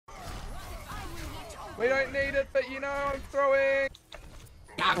We don't need it, but you know I'm throwing.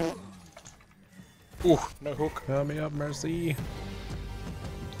 Ooh, no hook. Help me up, Mercy.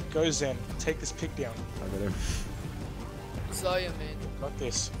 Go Zen, take this pig down. I got him. Saya, man. Got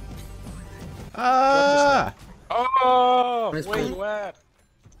this. Ah! Oh, where you at?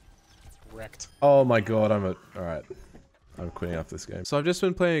 Wrecked. Oh my god, alright. I'm quitting off this game. So I've just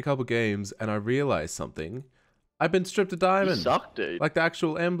been playing a couple games and I realized something. I've been stripped of diamond. You suck, dude. Like the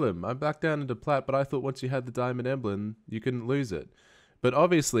actual emblem. I'm back down into Plat, but I thought once you had the diamond emblem, you couldn't lose it. But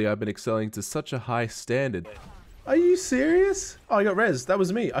obviously I've been excelling to such a high standard. Are you serious? Oh, I got res. That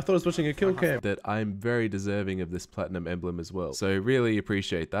was me. I thought I was watching a kill cam. That I'm very deserving of this platinum emblem as well. So really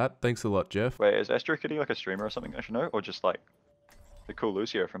appreciate that. Thanks a lot, Jeff. Wait, is AstroKitty like a streamer or something I should know? Or just like the cool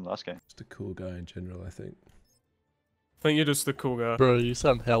Lucio from last game? Just a cool guy in general, I think. I think you're just the cool guy. Bro, you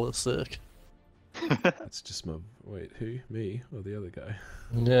sound hella sick. That's just my... Wait, who? Me? Or the other guy?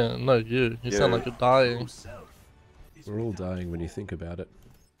 Yeah, no, you. You sound like you're dying. We're all dying when you think about it.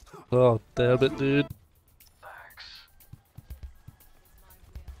 Oh, damn it, dude.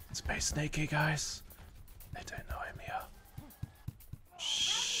 Space Snakey, guys. They don't know I'm here.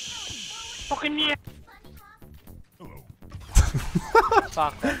 Shh. Fucking yeah. Fuck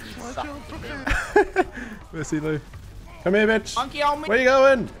off, you suck. Where's he, Lou? Come here, bitch. Monkey on me. Where you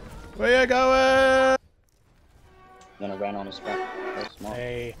going? Where you going? Then I ran on a spot.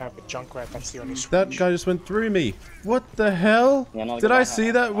 Hey, have a junk rat that's the only switch. That guy just went through me. What the hell? Yeah, did I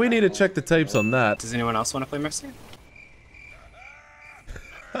see that? We need to check the tapes on that. Does anyone else want to play Mercy?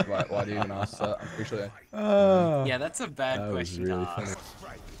 Why do you even ask that? I'm pretty sure. Yeah, that's a bad that was question really to ask.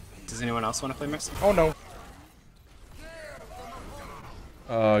 funny. Does anyone else want to play Mercy? Oh no.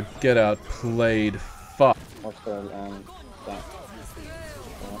 Get out. Played. Fuck. What's the that?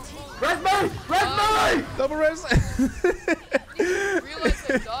 Res me! Res me! Double res! Realize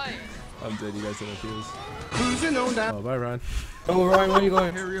they're dying. I'm dead, you guys don't have heals. Oh, bye, Ryan. Oh, Ryan, where you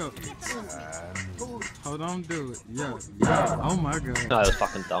going? Hurry up. Hold on, do it. Yeah, yeah. Oh my god. No, that was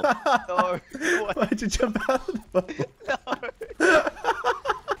fucking dumb. No. Why'd you jump out of the bubble?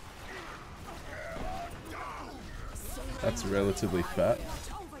 That's relatively fat.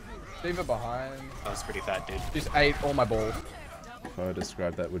 Leave it behind. That was pretty fat, dude. Just ate all my balls. If I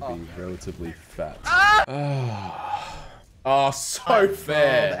describe that would be relatively fat. Ah! Oh, so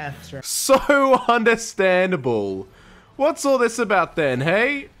fair. So understandable. What's all this about then,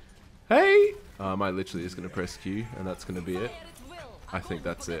 hey? Hey? Am I literally just gonna press Q and that's gonna be it? I think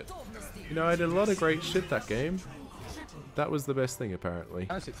that's it. You know, I did a lot of great shit that game. That was the best thing, apparently.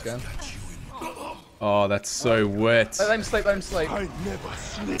 Oh, that's so wet. Let him sleep, let him sleep. Yo,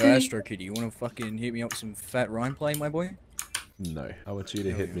 AstroKitty, you wanna fucking hit me up with some fat rhyme play, my boy? No, I want you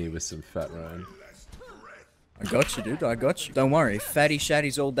to hit me with some fat Ryan. I got you, dude, I got you. Don't worry, fatty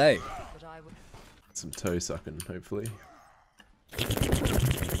shatties all day. Some toe sucking, hopefully. I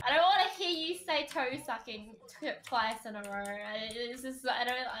don't want to hear you say toe sucking twice in a row. It's just, I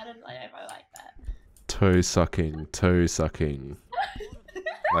don't like that. Toe sucking, toe sucking.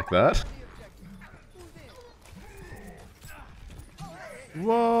 Like that?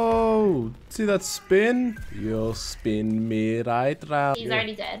 Whoa! See that spin? You'll spin me right round. He's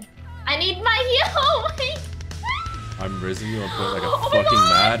already dead. I need my heal! I'm raising you on point like a fucking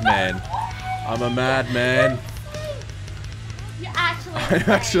madman. I'm a madman. You're actually I'm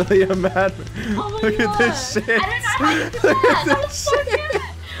actually a madman. Oh my Look God. at this shit. I don't know how you did Look that. at That was this so shit. good.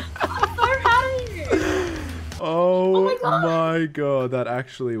 I'm so proud of you. Oh, Oh my god, that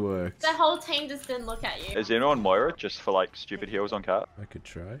actually worked. The whole team just didn't look at you. Is anyone Moira just for like stupid heals on cat? I could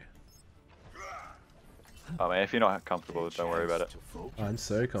try. Oh man, if you're not comfortable, don't worry about it. I'm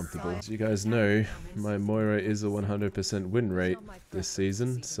so comfortable. As you guys know, my Moira is a 100% win rate this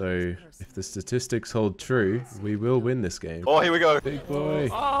season, so if the statistics hold true, we will win this game. Oh, here we go. Big boy.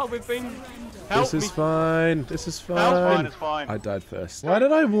 Oh, we've been... This is fine. This is fine. Fine, it's fine. I died first. Why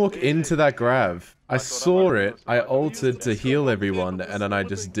did I walk into that grav? I saw it, I ulted to heal everyone, and then I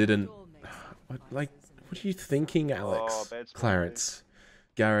just didn't... What are you thinking, Alex? Clarence,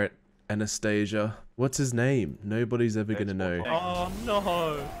 Garrett, Anastasia. What's his name? Nobody's ever gonna know. Oh, no.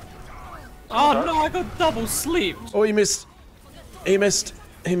 Oh, no, I got double sleeped. Oh, he missed. He missed.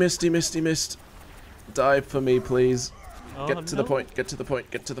 He missed. He missed. He missed. Die for me, please. Get to the point. Get to the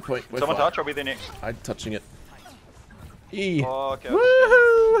point. Get to the point. Someone touch, I'll be there next. I'm touching it. E. Oh, okay.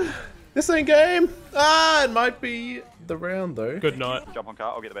 Woohoo! This ain't game. Ah, it might be the round though. Good night. Jump on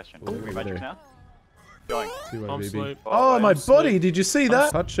car, I'll get the Bastion. Ooh, We Matrix there. now? Going. I'm asleep. Oh, my I'm body! asleep. Did you see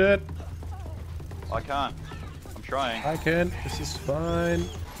that? Touch it. I can't. I'm trying. I can. This is fine.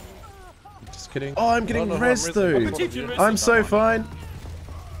 Just kidding. Oh, I'm getting no, res I'm though. risen. I'm so fine.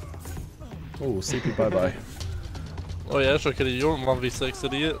 Oh, CP bye-bye. Oh yeah, AstroKitty, you're on 1v6,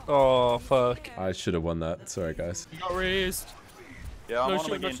 idiot. Oh, fuck. I should have won that. Sorry, guys. You got raised. Yeah, I'm No on him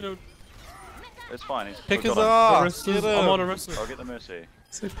shield, no again. shield. It's fine. Pick his I've got him. ass! Get I'm on a him! wrestler. I'll get the mercy.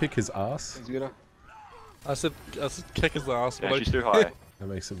 Say pick his ass. I said kick his ass. Yeah, but she's too high. That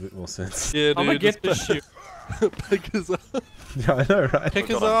makes a bit more sense. Yeah, dude. I'm gonna get just this shit. pick his ass. Yeah, I know, right? Pick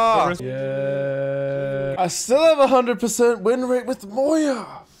his got ass! Yeah. I still have 100% win rate with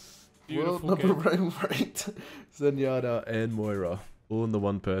Moira. World Beautiful number game. rate. Zenyatta and Moira. All in the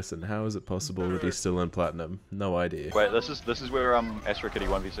one person. How is it possible that he's still in platinum? No idea. Wait, this is where AstroKitty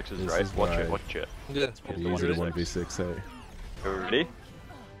 1v6 is, This right? is Watch right. it, watch it. Yeah, Pretty easy to 1v6, hey. Are we ready?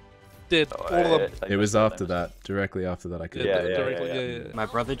 dead. Oh, All of them. It was after that. Directly after that I killed Yeah, him. yeah, Directly, yeah. yeah. My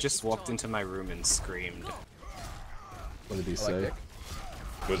brother just walked into my room and screamed. What did he say?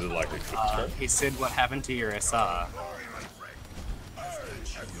 Was it like a He said, "What happened to your SR?"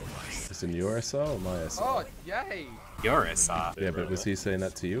 Is it your SR or my SR? Oh, yay! Your SR. Yeah, but was he saying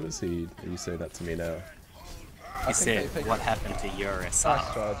that to you? Or are you saying that to me now? He said, "What happened to your SR?"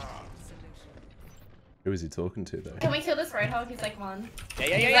 Nice charge. Who is he talking to though? Can we kill this Roadhog? He's like one.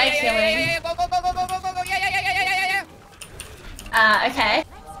 Yeah, He's like killing. Go, go, go, go, go, go, go, go, yeah. Okay.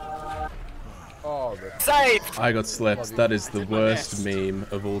 Oh, Save! I got slept. That is the worst meme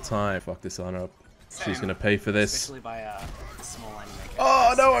of all time. Fuck this honor up. She's gonna pay for this. Especially by a small anime.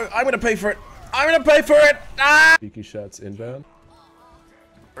 Oh no, I'm gonna pay for it. I'm gonna pay for it. Ah! Cheeky shots inbound.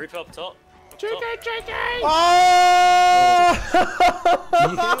 Roof up top. Oh!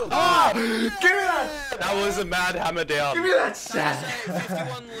 Give me that! That was a mad hammer down. Give me that shot.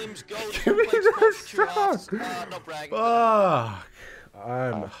 Give me that shot. Fuck.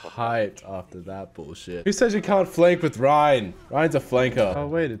 I'm hyped after that bullshit. Who says you can't flank with Ryan? Ryan's a flanker. Oh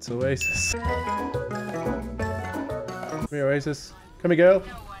wait, it's Oasis. Come here, Oasis. Come here, girl.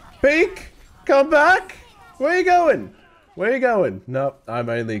 Peek! Come back! Where you going? Where you going? Nope, I'm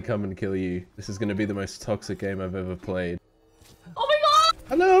only coming to kill you. This is gonna be the most toxic game I've ever played. Oh my god!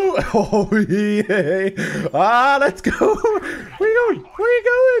 Hello! Oh yeah! Ah, let's go! Where you going? Where you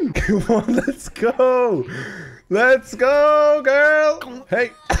going? Come on, let's go! Let's go, girl!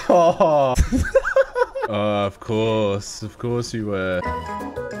 Hey! Oh, of course you were.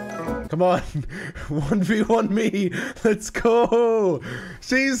 Come on, 1v1 me. Let's go.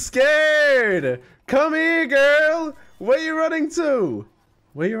 She's scared. Come here, girl. Where you running to?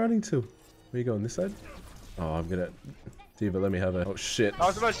 Where you running to? Where you going? This side? Oh, I'm gonna. Diva, let me have her. Oh shit.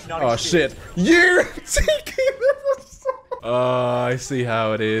 Oh shit. You're taking this. Oh, I see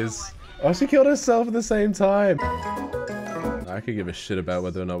how it is. Oh, she killed herself at the same time. I could give a shit about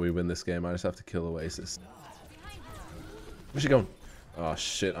whether or not we win this game. I just have to kill Oasis. Where's she going? Oh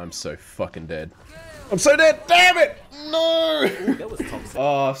shit, I'm so fucking dead. I'm so dead! Damn it! No! Ooh, that was toxic.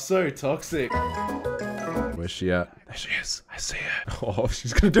 Oh, so toxic. Where's she at? There she is. I see her. Oh,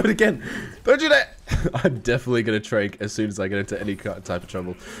 she's gonna do it again. Don't do that! I'm definitely gonna trank as soon as I get into any type of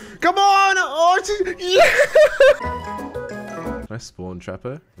trouble. Come on! Oh, yeah! Can I spawn trap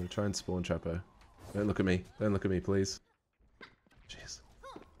her? I'm gonna try and spawn trap her. Don't look at me. Don't look at me, please. Jeez.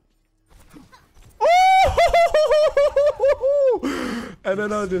 And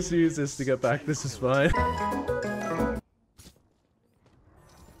then I'll just use this to get back. This is fine.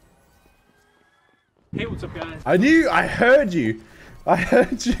 Hey, what's up, guys? I heard you. I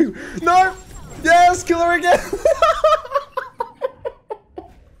heard you. No! Yes, kill her again!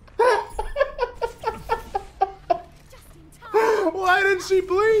 Why didn't she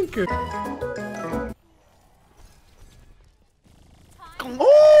blink?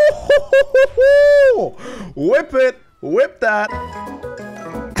 Oh! Whip it! Whip that!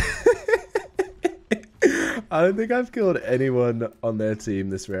 I don't think I've killed anyone on their team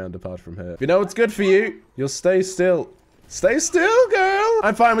this round apart from her. You know what's good for you? You'll stay still. Stay still, girl!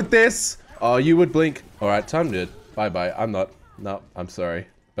 I'm fine with this! Oh, you would blink. Alright, time to bye-bye. I'm not. No, I'm sorry.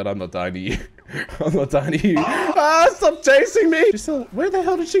 But I'm not dying to you. I'm not dying to you. Ah, stop chasing me! She's still, where the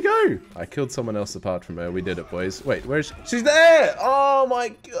hell did she go? I killed someone else apart from her. We did it, boys. Wait, where is she? She's there! Oh my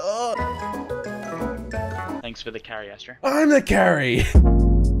god! Thanks for the carry, Astro. I'm the carry!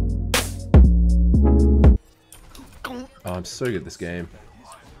 Oh, I'm so good at this game.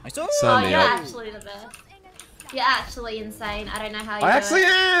 Oh, Sign me you're up. actually the best. You're actually insane. I don't know how you I do actually it.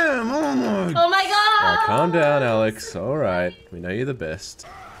 am! Oh my, Oh my god! Alright, calm down, Alex. Alright, we know you're the best.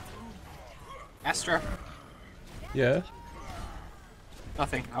 Astro. Yeah?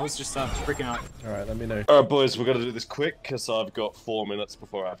 Nothing. I was just freaking out. Alright, let me know. Alright boys, we're gonna do this quick because I've got 4 minutes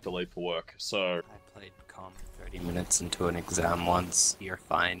before I have to leave for work, so... I played comp 30 minutes into an exam once. You're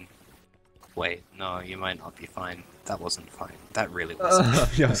fine. Wait, no, you might not be fine. That wasn't fine. That really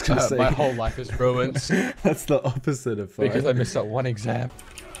wasn't. Yeah, I was gonna say. My whole life is ruined. That's the opposite of fine. Because I missed that one exam.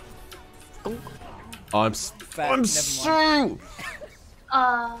 I'm Fat, I'm never so.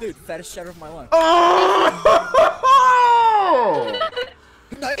 Dude, fattest shadow of my life.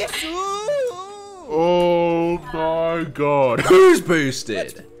 Oh my god. Who's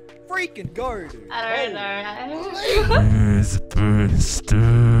boosted? Freaking go, dude. I don't know. Who's boosted?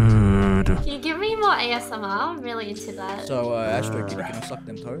 Can you give me more ASMR? I'm really into that. So, AstroKitty, can I suck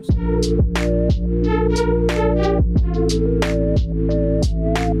them toes?